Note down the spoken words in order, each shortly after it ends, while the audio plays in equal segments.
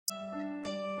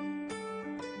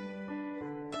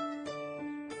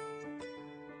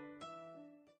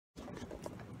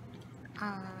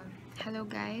Hello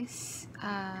guys,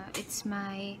 it's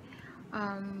my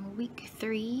week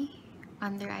 3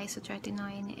 under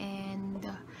Isotretinoin, and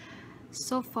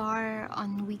so far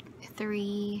on week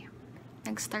 3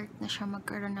 nag-start na siya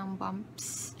magkaroon ng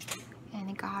bumps, and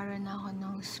nagkakaroon na ako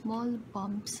ng small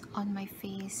bumps on my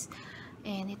face,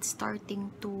 and it's starting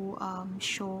to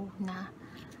show na.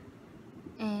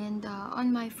 And on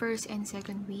my first and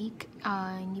second week,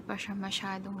 hindi pa siya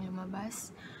masyadong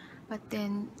lumabas, but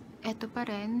then eto pa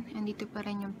rin, andito pa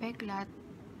rin yung peklat.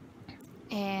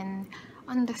 And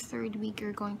on the third week,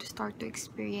 you're going to start to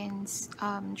experience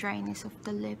dryness of the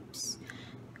lips,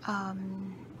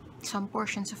 some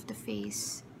portions of the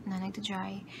face na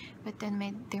nagda-dry. But then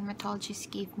my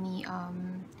dermatologist gave me a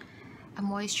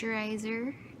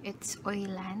moisturizer. It's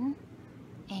Oillan,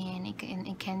 and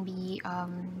it can be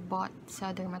bought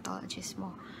sa dermatologist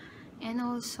mo. And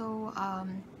also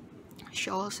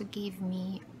she also gave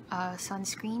me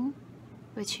sunscreen,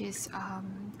 which is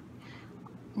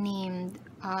named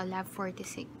Lab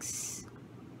 46.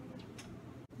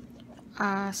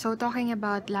 So talking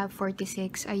about Lab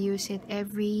 46, I use it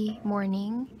every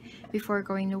morning before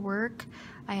going to work.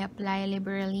 I apply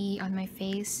liberally on my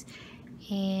face,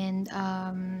 and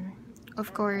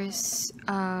of course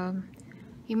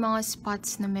yung mga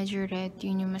spots na medyo red,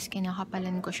 yun yung mas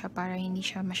kinakapalan ko siya para hindi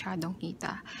siya masyadong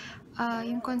kita.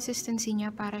 Yung consistency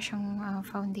niya para siyang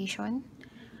foundation.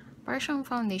 Para siyang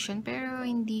foundation, pero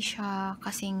hindi siya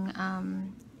kasing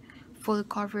full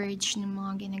coverage ng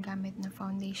mga ginagamit na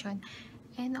foundation.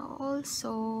 And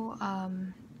also,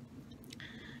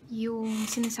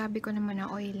 yung sinasabi ko naman na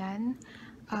Oillan.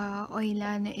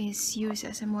 Oillan is used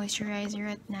as a moisturizer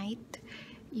at night.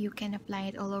 You can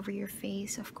apply it all over your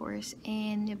face, of course.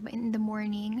 And in the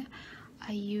morning,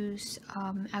 I use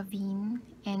Avene,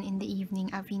 and in the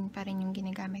evening, Avene pa rin yung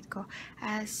ginagamit ko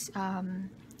as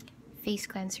face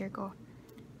cleanser ko.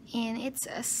 And it's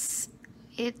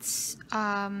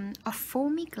a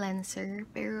foamy cleanser,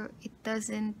 pero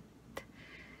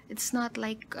it's not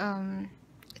like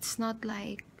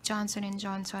Johnson &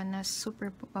 Johnson na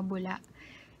super pabula.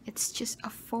 It's just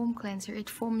a foam cleanser. It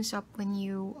foams up when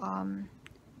you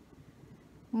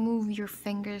move your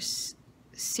fingers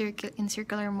in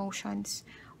circular motions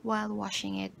while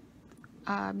washing it.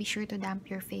 Be sure to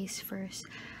damp your face first.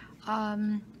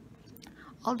 All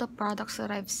the products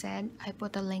that I've said, I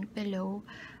put a link below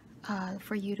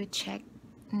for you to check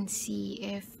and see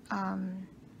if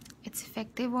it's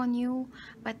effective on you.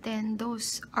 But then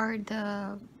those are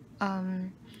the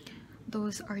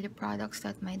products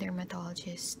that my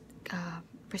dermatologist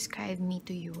prescribed me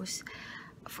to use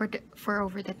for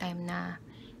over the time na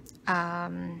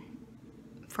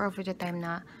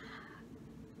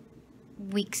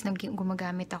weeks na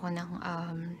gumagamit ako ng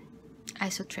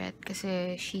Isotret,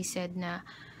 kasi she said na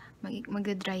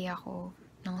magda-dry ako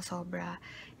ng sobra.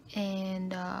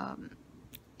 And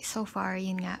so far,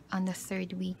 yun nga, on the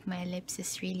third week, my lips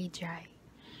is really dry.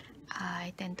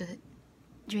 I tend to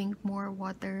drink more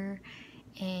water,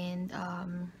 and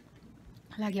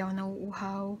lagi ako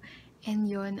nauuhaw. And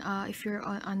yun, if you're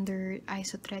under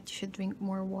Isotret, you should drink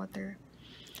more water.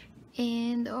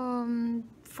 And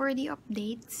for the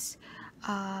updates,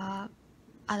 I'll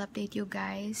update you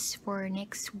guys for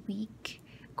next week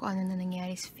kung ano na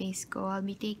nangyari sa face ko. I'll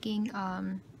be taking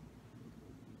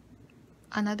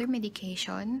another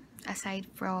medication aside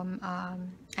from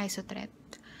Isotret.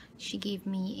 She gave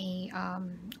me a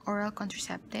oral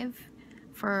contraceptive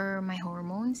for my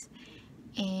hormones,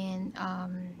 and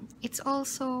it's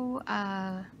also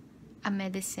a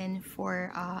medicine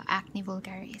for acne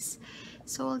vulgaris.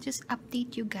 So I'll just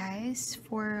update you guys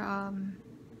for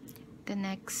the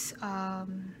next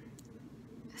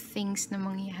things na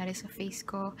mangyayari sa face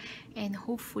ko, and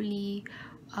hopefully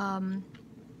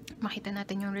makita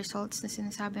natin yung results na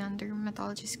sinasabi ng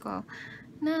dermatologist ko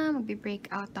na magbe-break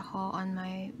out ako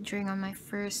during my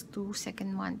first to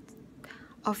second month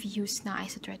of use na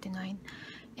Isotretinoin.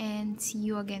 And see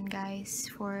you again, guys,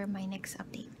 for my next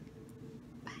update.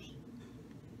 Bye.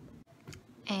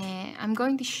 And I'm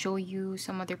going to show you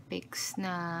some other pics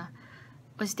na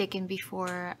was taken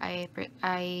before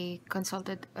I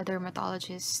consulted a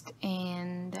dermatologist,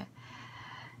 and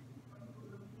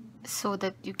so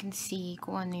that you can see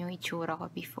kung ano yung itsura ko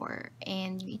before.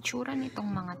 And yung itsura nitong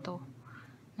mga to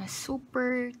na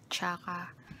super tsaka,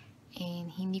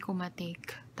 and hindi ko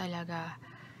matake talaga.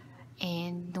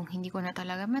 And nung hindi ko na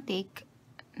talaga matake,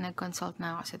 nag-consult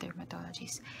na ako sa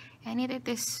dermatologist. And it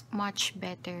is much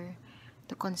better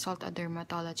to consult a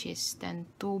dermatologist than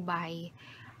to buy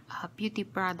beauty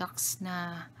products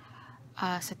na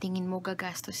sa tingin mo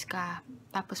gagastos ka,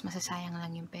 tapos masasayang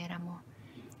lang yung pera mo.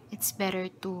 It's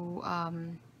better to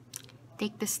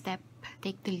take the step,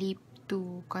 take the leap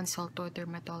to consult to a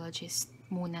dermatologist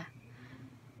muna.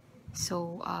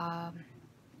 So,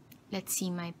 let's see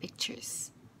my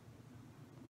pictures.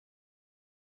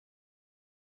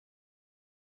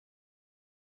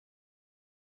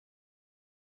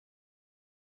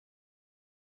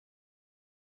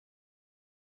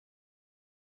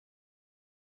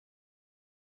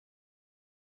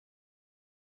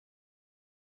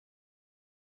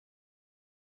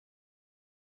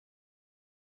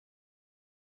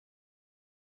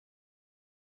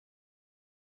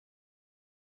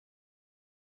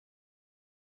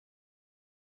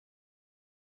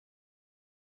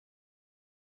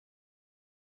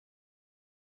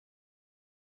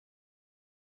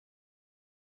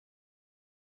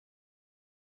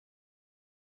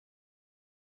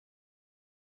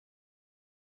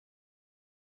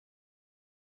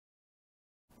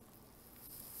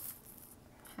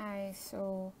 Hi,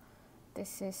 so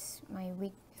this is my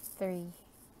week 3,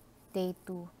 day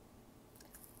 2,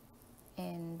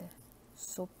 and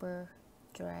super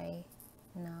dry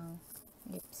ng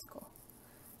lips ko.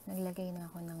 Naglagay na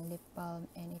ako ng lip balm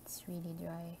and it's really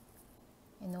dry.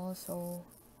 And also,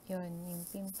 yung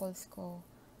pimples ko,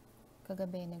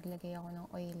 kagabi naglagay ako ng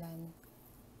Oillan.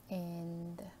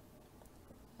 And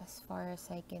as far as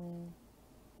I can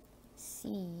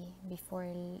see, before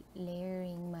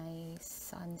layering my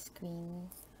sunscreen,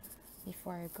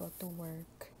 before I go to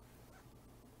work,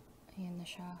 ayan na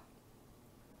siya.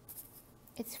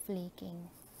 It's flaking.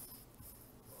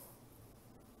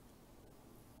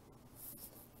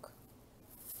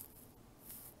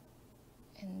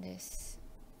 And this,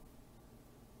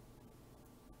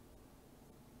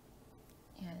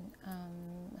 yan,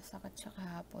 masakit siya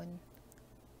kahapon.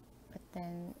 But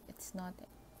then, it's not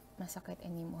masakit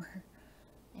anymore.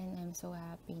 And I'm so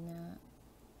happy na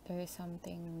there is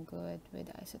something good with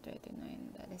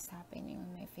Isotretinoin that is happening on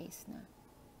my face na.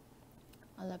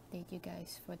 I'll update you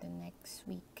guys for the next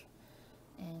week.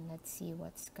 And let's see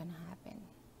what's gonna happen.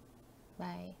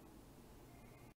 Bye.